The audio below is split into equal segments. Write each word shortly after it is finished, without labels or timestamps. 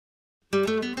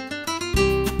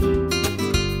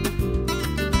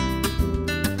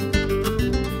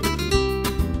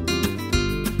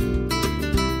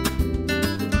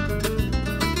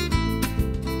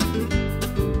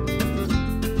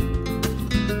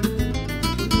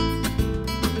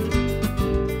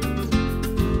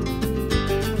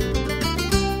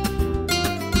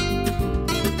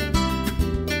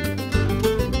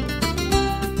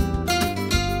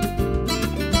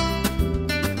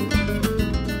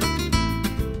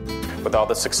With all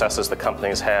the successes the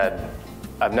company's had,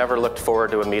 I've never looked forward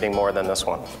to a meeting more than this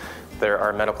one. There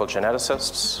are medical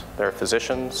geneticists, there are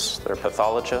physicians, there are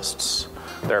pathologists,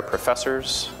 there are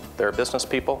professors, there are business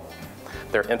people,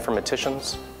 there are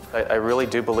informaticians. I really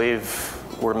do believe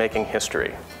we're making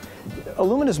history.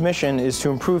 Illumina's mission is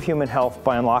to improve human health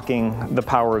by unlocking the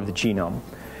power of the genome.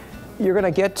 You're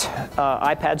going to get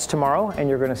iPads tomorrow, and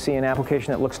you're going to see an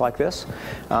application that looks like this.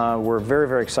 We're very,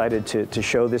 very excited to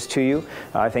show this to you.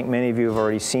 I think many of you have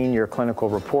already seen your clinical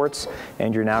reports,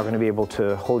 and you're now going to be able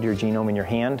to hold your genome in your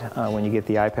hand when you get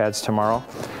the iPads tomorrow.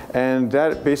 And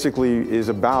that basically is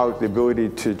about the ability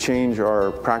to change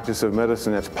our practice of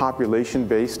medicine that's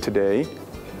population-based today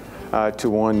to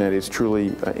one that is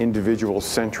truly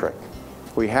individual-centric.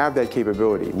 We have that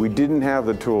capability. We didn't have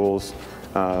the tools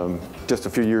just a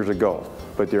few years ago,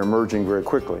 but they're emerging very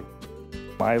quickly.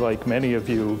 I, like many of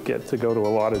you, get to go to a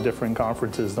lot of different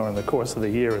conferences during the course of the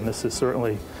year, and this is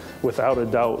certainly, without a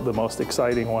doubt, the most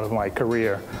exciting one of my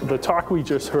career. The talk we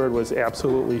just heard was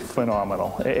absolutely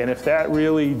phenomenal, and if that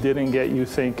really didn't get you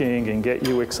thinking and get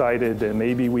you excited, then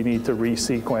maybe we need to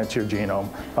resequence your genome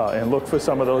and look for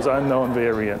some of those unknown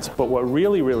variants. But what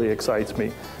really, really excites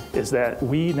me is that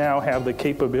we now have the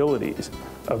capabilities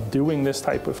of doing this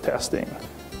type of testing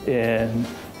in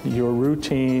your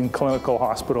routine clinical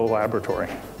hospital laboratory.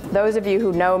 Those of you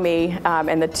who know me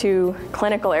and the two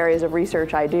clinical areas of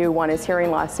research I do, one is hearing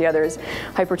loss, the other is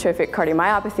hypertrophic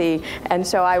cardiomyopathy, and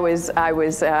so I was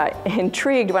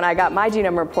intrigued when I got my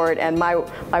genome report, and my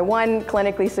one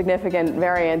clinically significant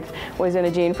variant was in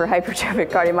a gene for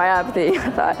hypertrophic cardiomyopathy. I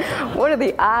thought, what are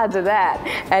the odds of that?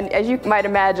 And as you might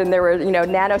imagine, there were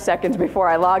nanoseconds before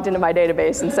I logged into my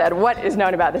database and said, what is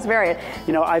known about this variant?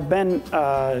 I've been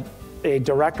a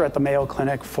director at the Mayo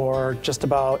Clinic for just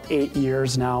about 8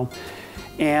 years now,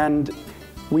 and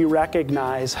we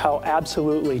recognize how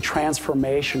absolutely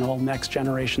transformational next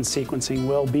generation sequencing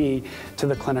will be to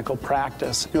the clinical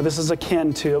practice. This is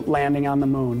akin to landing on the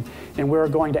moon, and we're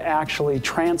going to actually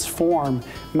transform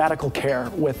medical care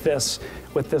with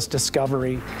this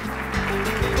discovery.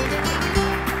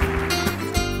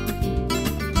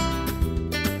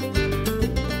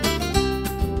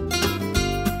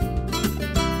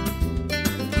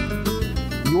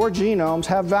 Your genomes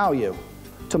have value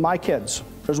to my kids.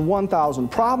 There's 1,000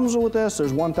 problems with this.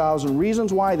 There's 1,000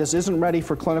 reasons why this isn't ready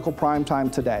for clinical prime time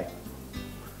today.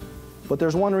 But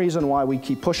there's one reason why we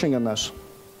keep pushing in this.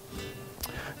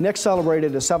 Nick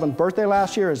celebrated his 7th birthday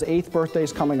last year. His 8th birthday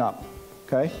is coming up.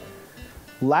 Okay?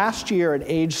 Last year at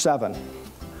age 7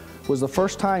 was the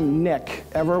first time Nick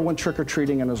ever went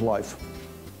trick-or-treating in his life.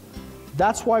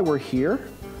 That's why we're here.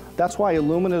 That's why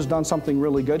Illumina has done something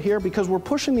really good here, because we're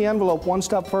pushing the envelope one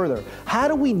step further. How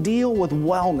do we deal with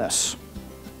wellness?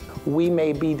 We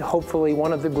may be hopefully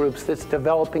one of the groups that's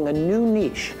developing a new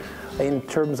niche in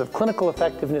terms of clinical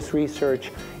effectiveness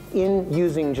research in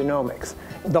using genomics.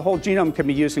 The whole genome can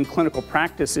be used in clinical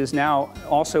practice is now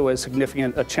also as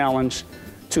significant a challenge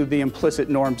to the implicit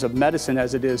norms of medicine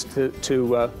as it is to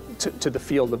the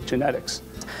field of genetics.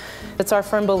 It's our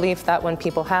firm belief that when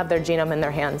people have their genome in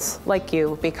their hands, like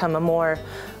you, become a more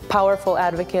powerful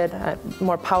advocate, a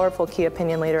more powerful key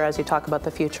opinion leader as you talk about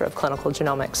the future of clinical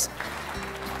genomics.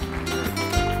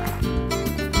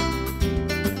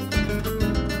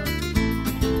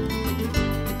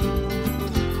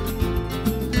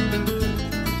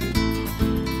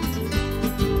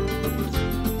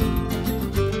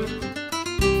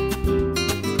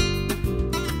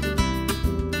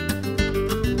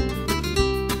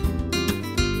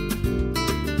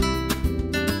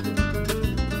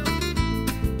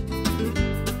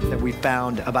 We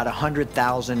found about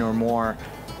 100,000 or more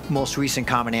most recent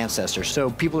common ancestors. So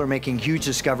people are making huge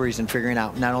discoveries and figuring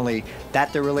out not only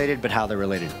that they're related, but how they're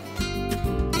related.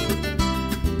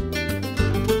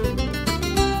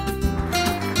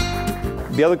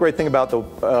 The other great thing about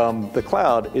the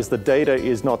cloud is the data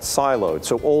is not siloed,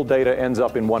 so all data ends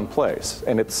up in one place,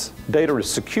 and data is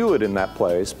secured in that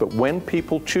place, but when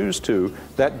people choose to,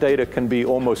 that data can be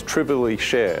almost trivially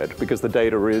shared because the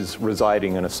data is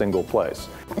residing in a single place.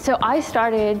 So I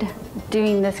started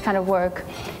doing this kind of work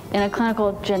in a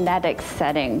clinical genetics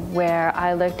setting where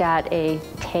I looked at a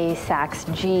Tay-Sachs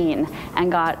gene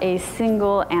and got a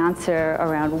single answer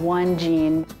around one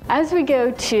gene. As we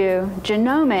go to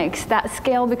genomics, that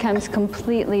scale becomes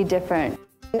completely different.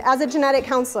 As a genetic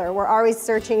counselor, we're always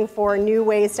searching for new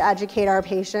ways to educate our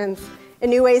patients and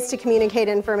new ways to communicate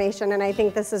information, and I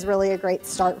think this is really a great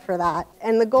start for that.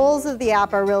 And the goals of the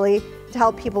app are really to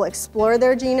help people explore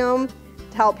their genome,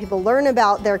 to help people learn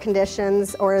about their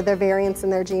conditions or their variants in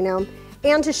their genome,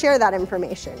 and to share that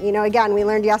information. Again, we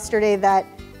learned yesterday that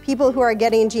people who are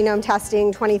getting genome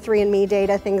testing, 23andMe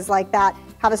data, things like that,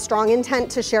 have a strong intent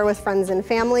to share with friends and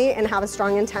family and have a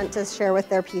strong intent to share with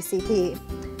their PCP.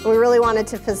 And we really wanted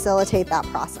to facilitate that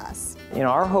process. You know,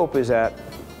 our hope is that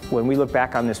when we look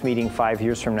back on this meeting 5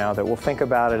 years from now, that we'll think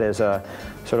about it as a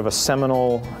sort of a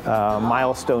seminal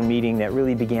milestone meeting that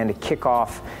really began to kick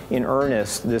off in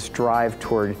earnest this drive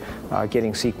toward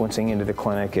getting sequencing into the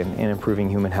clinic and improving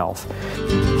human health.